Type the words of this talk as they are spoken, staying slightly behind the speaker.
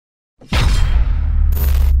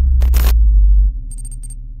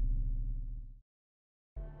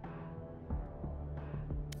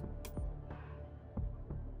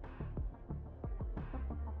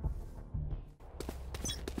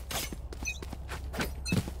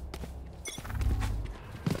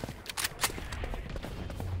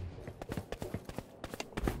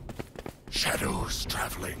Shadows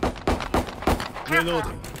traveling.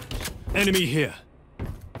 Reloading. Enemy here.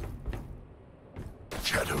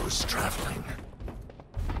 Shadows traveling.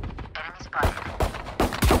 Enemy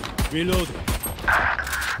spotted. Reloading.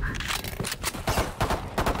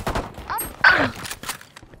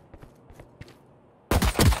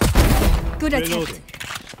 Good attempt. Reloading.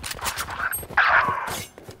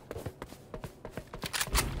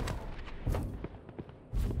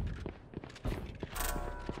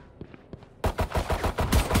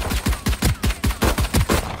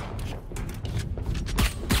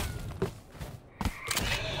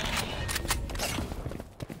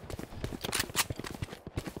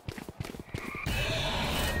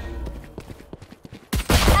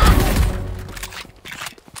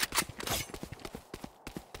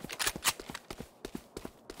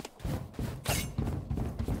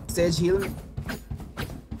 Sage, heal me.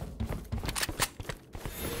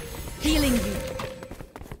 Healing you.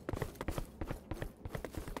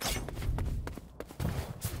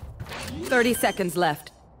 Thirty seconds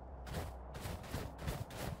left.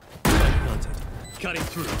 Planted. Cutting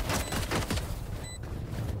through.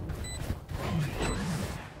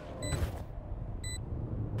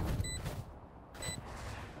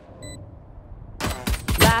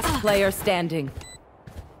 Last player standing.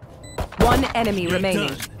 One enemy remaining.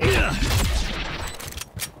 Done.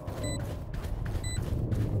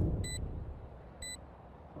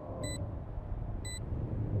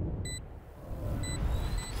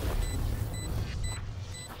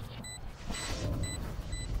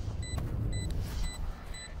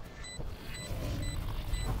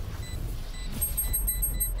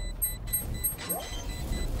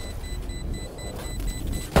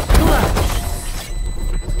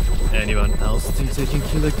 Anyone else think they can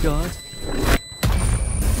kill a god?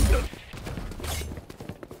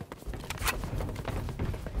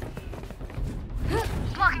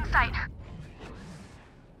 Blocking sight.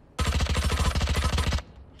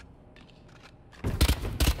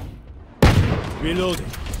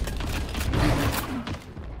 Reloading.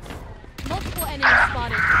 Multiple enemies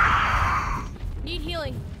spotted. Need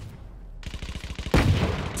healing.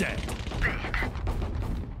 Dead.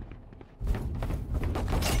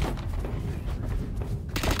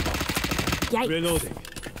 Yikes. Reloading.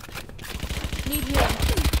 Need healing.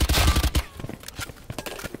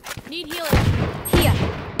 Need healing. Here.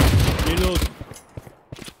 Reloading.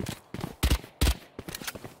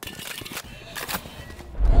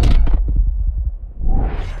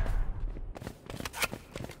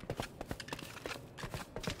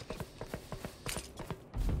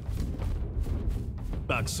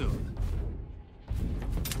 Back soon.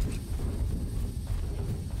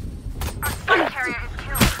 Our carrier is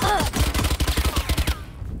killed.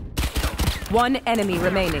 One enemy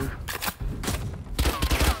remaining.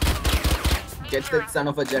 Get that son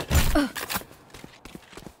of a jet.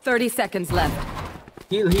 30 seconds left.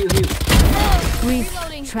 Heal, heal, heal. Brief,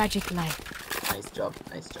 tragic life. Nice job,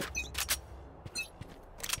 nice job.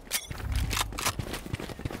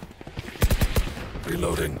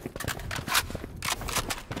 Reloading.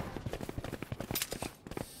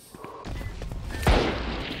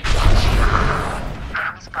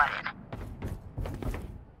 Enemy spotted.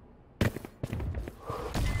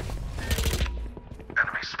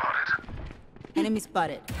 Enemy spotted. Enemy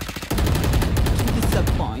spotted.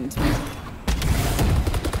 Disappointment.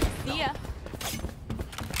 See ya.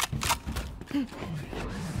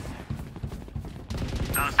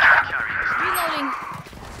 Reloading.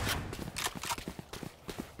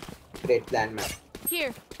 Great plan, man.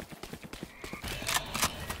 Here.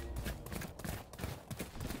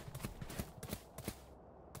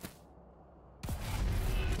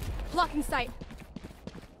 Blocking sight.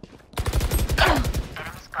 Enemy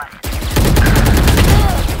spotted.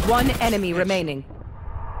 One enemy remaining.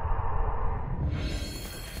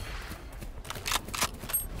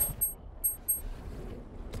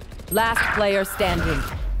 Last player standing.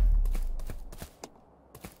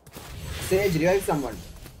 Sage, revive someone.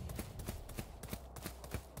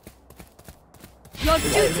 Your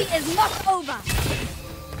duty is not over.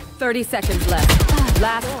 30 seconds left.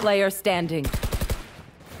 Last player standing.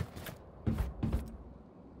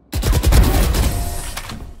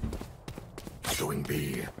 Going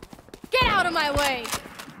B. Get out of my way.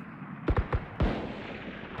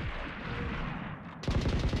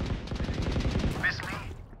 Miss me?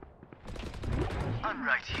 I'm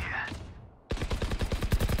right here.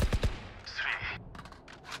 3.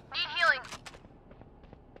 Need healing.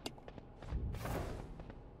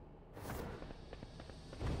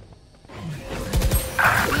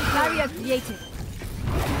 Barrier created.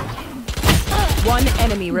 One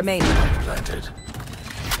enemy remaining. Planted.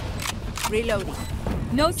 Reloading.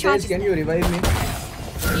 No Sage, charges. can you revive me?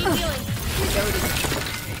 Need healing.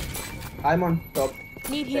 I'm on top.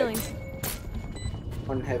 Need healing.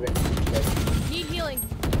 On heaven. Yes. Need healing.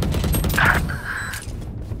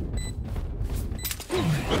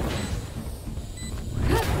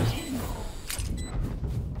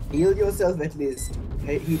 Heal yourself at least.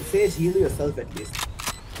 Hey, Sage, heal yourself at least.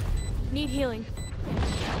 Need healing.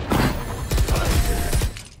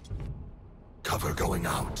 Cover going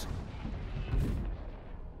out.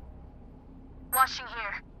 Watching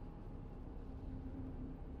here.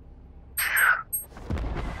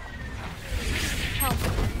 Help.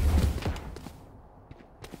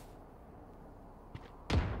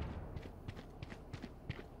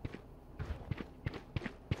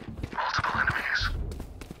 Multiple enemies.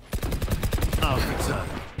 Out of time.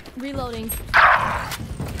 Reloading.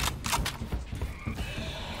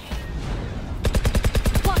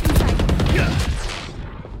 Blocking sight.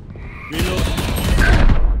 Reload.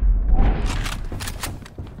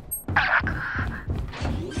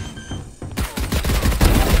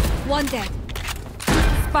 One dead.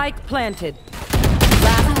 Spike planted.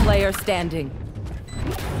 Last player standing.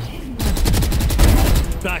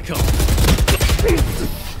 Back up.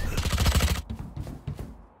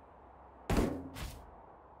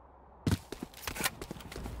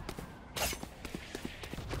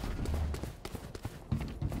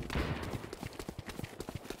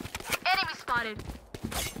 Enemy spotted.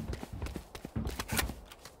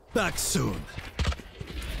 Back soon.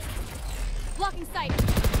 Blocking sight.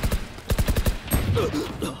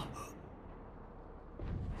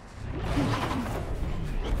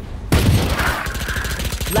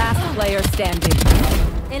 Last player standing.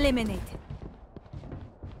 Eliminate.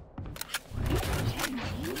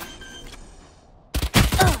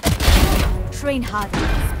 Train hard.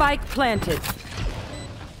 Spike planted.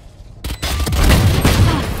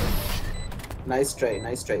 Nice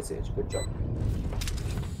try, Sage. Good job.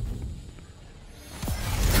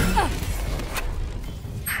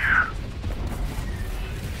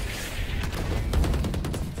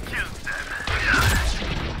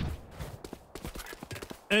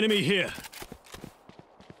 Enemy here.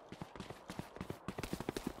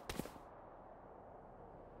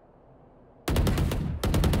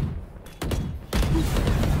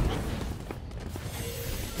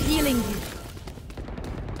 Healing you.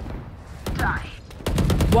 Die.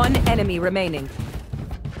 One enemy remaining.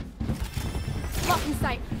 Blocking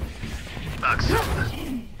sight.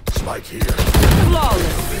 Spike here.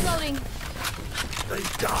 Flawless. Reloading. They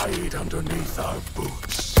died underneath our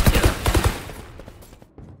boots.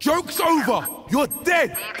 Joke's over! You're dead!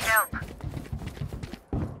 Need help.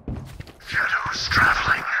 Shadows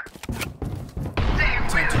traveling. They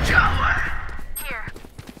will go. Here.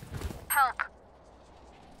 Help.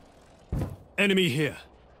 Enemy here.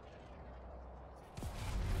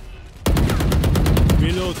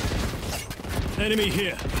 Reload. Enemy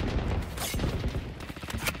here.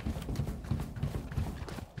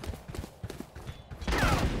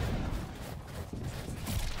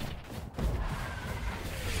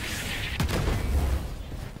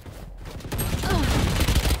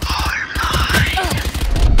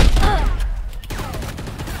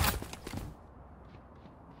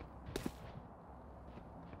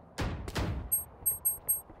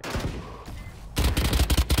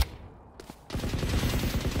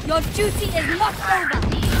 Your duty is not over.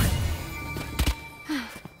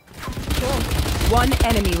 One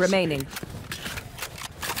enemy remaining.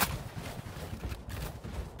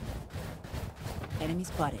 Enemy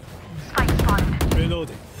spotted. Spike spotted.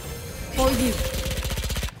 Reloading. For you.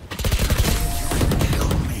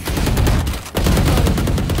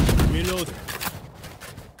 Reloading.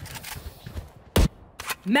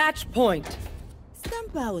 Match point.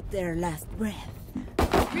 Stamp out their last breath.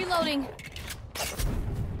 Reloading.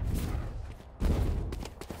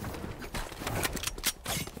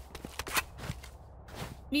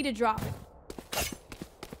 Need a drop.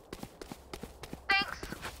 Thanks.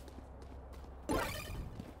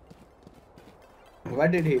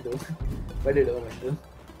 What did he do? What did Omen do?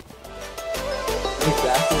 He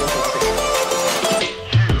blasted us.